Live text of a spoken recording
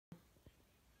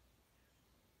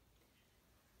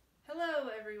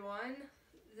everyone.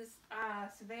 This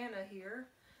Savannah here.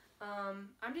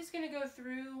 I'm just gonna go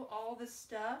through all the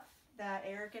stuff that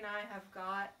Eric and I have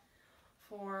got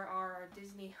for our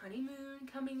Disney honeymoon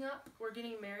coming up. We're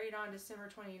getting married on December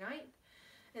 29th,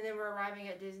 and then we're arriving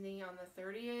at Disney on the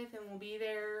 30th, and we'll be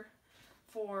there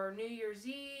for New Year's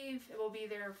Eve. We'll be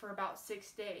there for about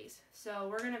 6 days. So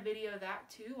we're gonna video that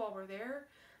too while we're there.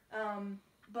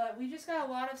 But we just got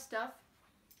a lot of stuff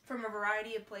from a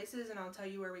variety of places, and I'll tell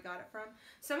you where we got it from.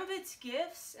 Some of it's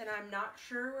gifts, and I'm not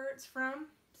sure where it's from,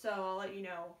 so I'll let you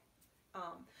know.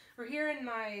 We're here in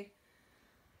my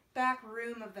back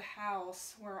room of the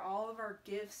house where all of our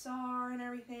gifts are and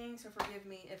everything, so forgive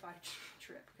me if I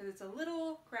trip, because it's a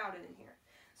little crowded in here.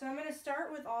 So I'm going to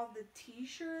start with all the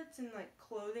t-shirts and like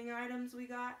clothing items we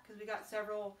got, because we got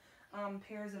several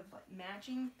pairs of like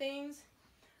matching things.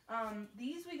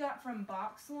 These we got from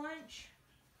Box Lunch.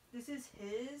 This is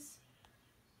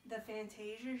the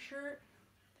Fantasia shirt.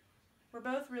 We're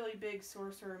both really big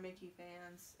Sorcerer Mickey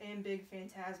fans and big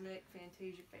Fantasmic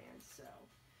Fantasia fans, so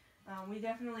we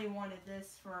definitely wanted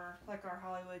this for like our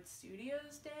Hollywood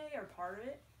Studios Day, or part of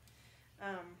it.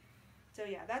 So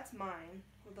yeah, that's mine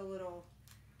with a little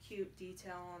cute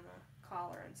detail on the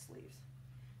collar and sleeves.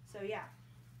 So yeah,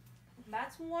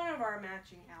 that's one of our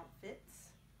matching outfits.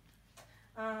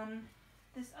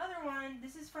 This other one,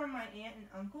 this is from my aunt and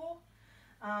uncle.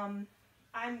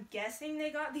 I'm guessing they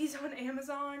got these on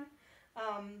Amazon,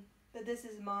 but this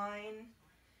is mine.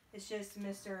 It's just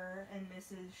Mr. and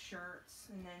Mrs. shirts,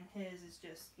 and then his is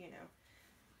just, you know,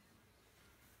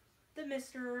 the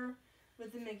Mr.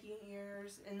 with the Mickey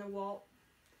ears and the Walt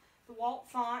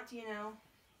font, you know,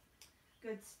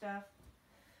 good stuff.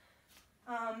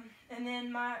 And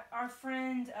then our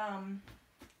friend,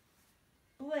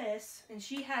 Bliss, and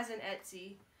she has an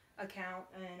Etsy account,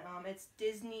 and it's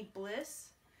Disney Bliss,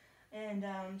 and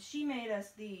she made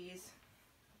us these.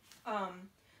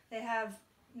 They have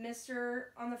Mr.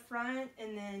 on the front,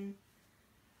 and then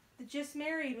the Just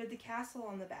Married with the castle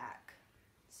on the back,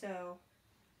 so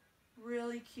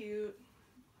really cute.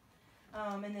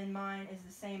 And then mine is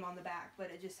the same on the back,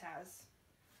 but it just has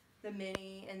the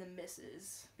Minnie and the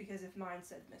Mrs., because if mine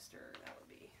said Mr., that would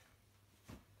be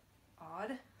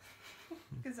odd.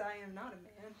 Because I am not a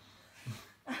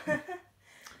man.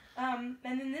 And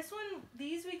then this one,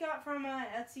 these we got from an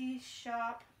Etsy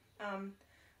shop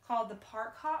called the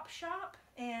Park Hop Shop,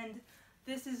 and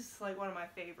this is like one of my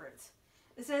favorites.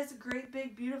 It says Great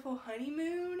Big Beautiful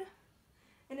Honeymoon,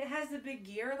 and it has the big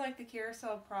gear like the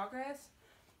Carousel of Progress.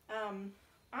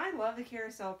 I love the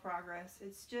Carousel of Progress.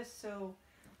 It's just so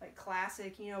like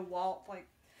classic, you know. Walt like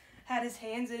had his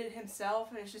hands in it himself,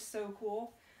 and it's just so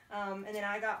cool. And then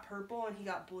I got purple and he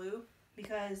got blue,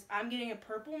 because I'm getting a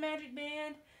purple magic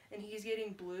band and he's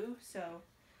getting blue, so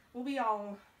we'll be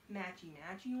all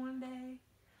matchy-matchy one day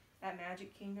at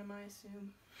Magic Kingdom, I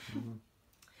assume. Mm-hmm.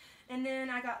 And then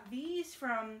I got these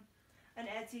from an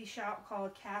Etsy shop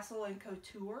called Castle and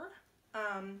Couture,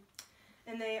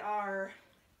 and they are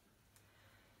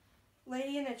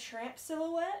Lady and the Tramp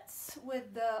silhouettes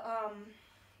with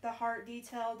the heart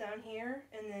detail down here,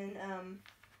 and then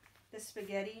the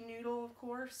spaghetti noodle, of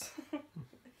course.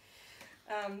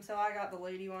 So I got the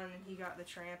lady one, and he got the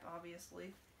tramp,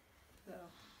 obviously. So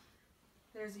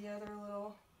there's the other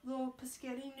little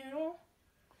spaghetti noodle.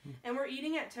 And we're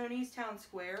eating at Tony's Town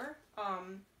Square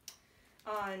on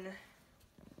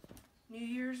New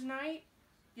Year's night.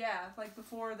 Yeah, like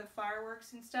before the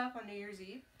fireworks and stuff on New Year's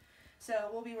Eve. So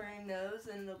we'll be wearing those,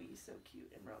 and they'll be so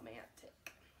cute and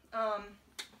romantic.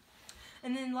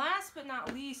 And then last but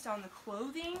not least, on the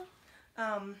clothing,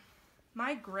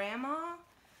 my grandma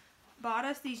bought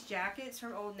us these jackets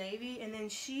from Old Navy, and then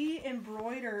she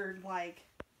embroidered like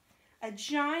a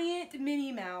giant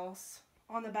Minnie Mouse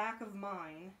on the back of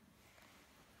mine,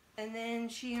 and then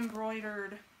she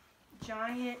embroidered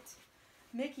giant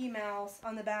Mickey Mouse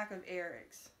on the back of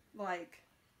Eric's. Like,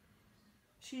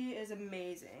 she is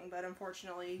amazing, but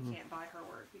unfortunately you can't buy her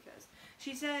work, because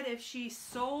she said if she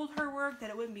sold her work that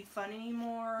it wouldn't be fun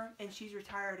anymore, and she's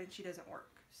retired and she doesn't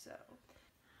work, so.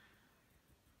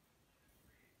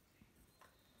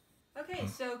 Okay,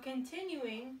 so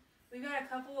continuing, we've got a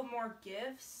couple of more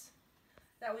gifts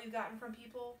that we've gotten from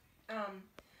people.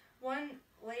 One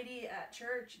lady at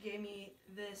church gave me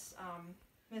this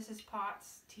Mrs.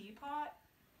 Potts teapot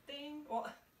thing. Well,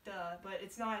 duh, but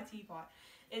it's not a teapot.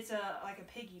 It's like a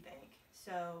piggy bank.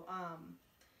 So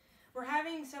we're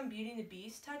having some Beauty and the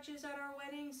Beast touches at our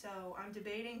wedding, so I'm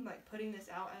debating like putting this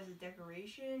out as a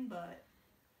decoration, but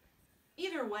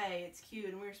either way, it's cute,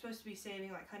 and we were supposed to be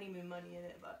saving like honeymoon money in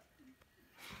it, but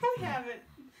we haven't.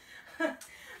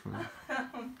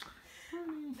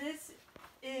 This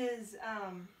is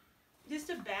just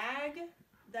a bag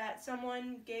that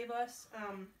someone gave us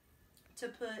to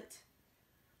put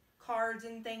cards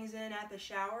and things in at the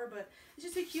shower, but it's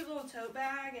just a cute little tote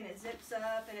bag, and it zips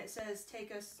up and it says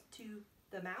 "Take us to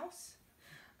the mouse."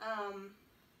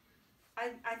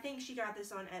 I think she got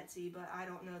this on Etsy, but I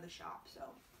don't know the shop, so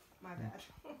my bad.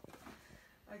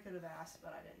 I could have asked,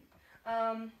 but I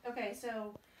didn't. Okay,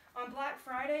 so on Black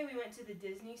Friday we went to the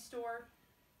Disney store,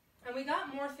 and we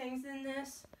got more things than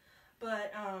this,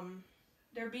 but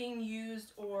they're being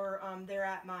used, or they're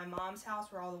at my mom's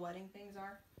house where all the wedding things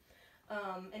are.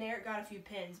 And Eric got a few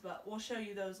pins, but we'll show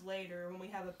you those later when we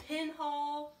have a pin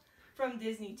haul from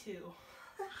Disney too.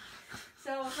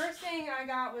 So first thing I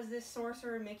got was this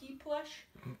Sorcerer Mickey plush.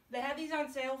 They had these on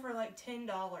sale for like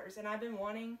 $10, and I've been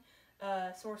wanting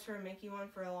a Sorcerer Mickey one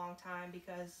for a long time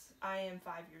because I am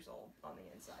 5 years old on the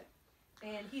inside.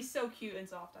 And he's so cute and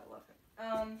soft, I love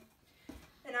him.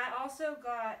 And I also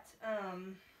got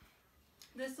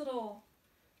this little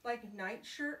like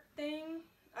nightshirt thing.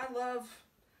 I love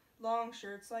long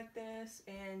shirts like this,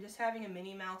 and just having a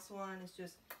Minnie Mouse one is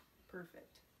just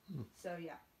perfect. So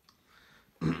yeah.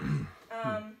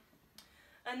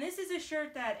 And this is a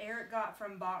shirt that Eric got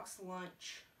from Box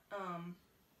Lunch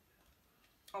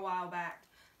a while back,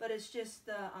 but it's just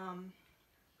the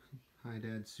Hi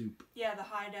Dad soup. Yeah, the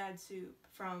Hi Dad soup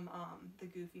from the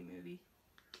Goofy movie.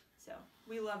 So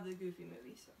we love the Goofy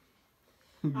movie. So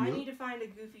I need to find a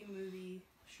Goofy movie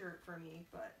shirt for me,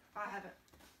 but I haven't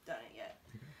done it yet.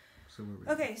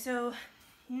 Okay, so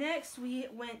next we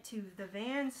went to the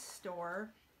Vans store,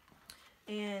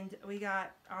 and we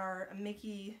got our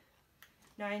Mickey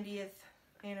 90th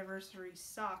anniversary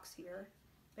socks here.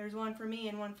 There's one for me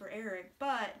and one for Eric,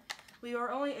 but we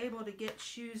were only able to get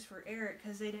shoes for Eric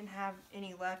because they didn't have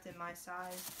any left in my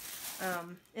size,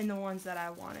 in the ones that I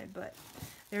wanted, but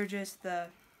they're just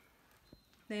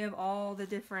they have all the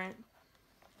different,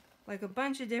 like a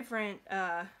bunch of different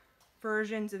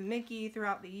versions of Mickey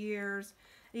throughout the years.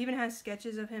 It even has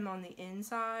sketches of him on the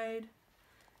inside,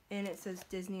 and it says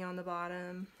Disney on the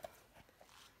bottom.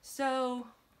 So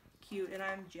cute, and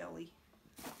I'm jelly.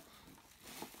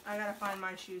 I gotta find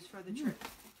my shoes for the trip,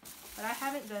 but I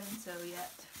haven't done so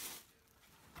yet.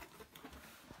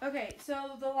 Okay,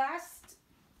 so the last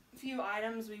few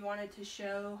items we wanted to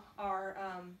show are,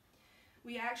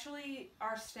 we actually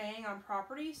are staying on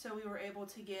property, so we were able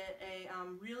to get a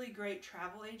really great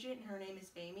travel agent. Her name is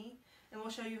Amy, and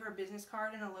we'll show you her business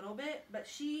card in a little bit, but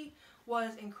she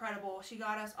was incredible. She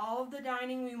got us all of the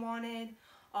dining we wanted,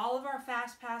 all of our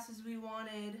fast passes we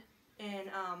wanted, and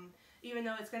even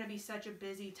though it's going to be such a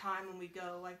busy time when we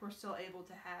go, like, we're still able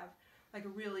to have like a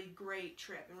really great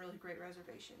trip and really great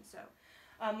reservations. So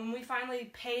when we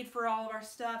finally paid for all of our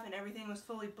stuff and everything was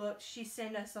fully booked, she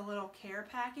sent us a little care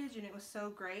package, and it was so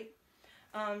great.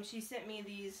 She sent me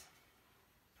these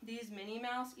Minnie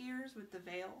Mouse ears with the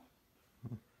veil.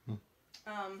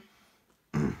 I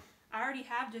already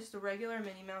have just the regular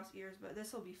Minnie Mouse ears, but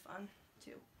this will be fun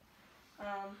too.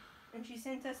 And she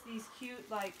sent us these cute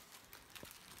like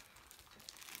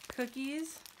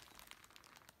cookies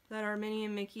that are Minnie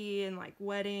and Mickey and like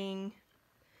wedding.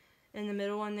 And the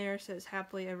middle one there says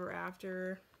happily ever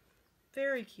after.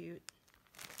 Very cute.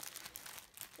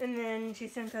 And then she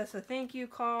sent us a thank you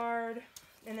card,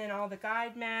 and then all the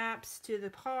guide maps to the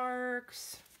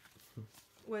parks,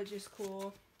 which is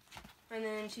cool. And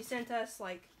then she sent us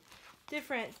like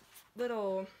different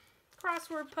little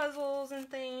crossword puzzles and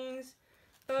things,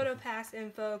 photo pass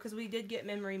info, because we did get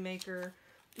Memory Maker.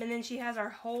 And then she has our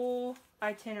whole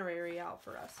itinerary out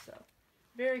for us, so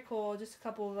very cool. Just a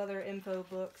couple of other info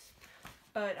books.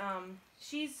 But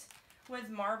she's with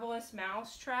Marvelous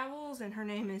Mouse Travels, and her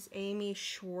name is Amy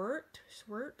Schwert.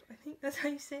 Schwert, I think that's how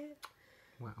you say it.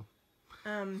 Wow.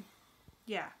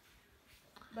 Yeah.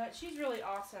 But she's really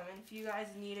awesome, and if you guys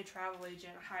need a travel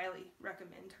agent, I highly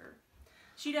recommend her.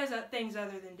 She does things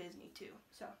other than Disney too.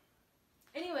 So,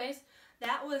 anyways,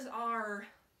 that was our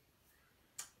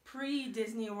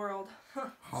pre-Disney World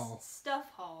stuff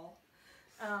haul.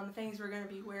 Things we're going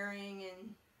to be wearing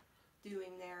and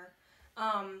doing there.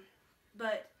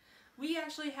 But we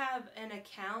actually have an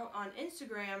account on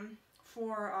Instagram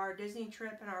for our Disney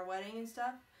trip and our wedding and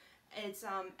stuff. It's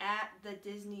at the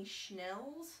Disney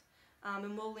Schnells.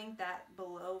 And we'll link that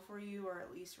below for you, or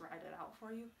at least write it out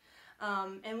for you.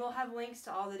 And we'll have links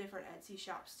to all the different Etsy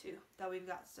shops too that we've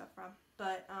got stuff from.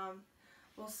 But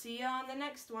we'll see you on the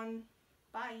next one.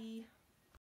 Bye.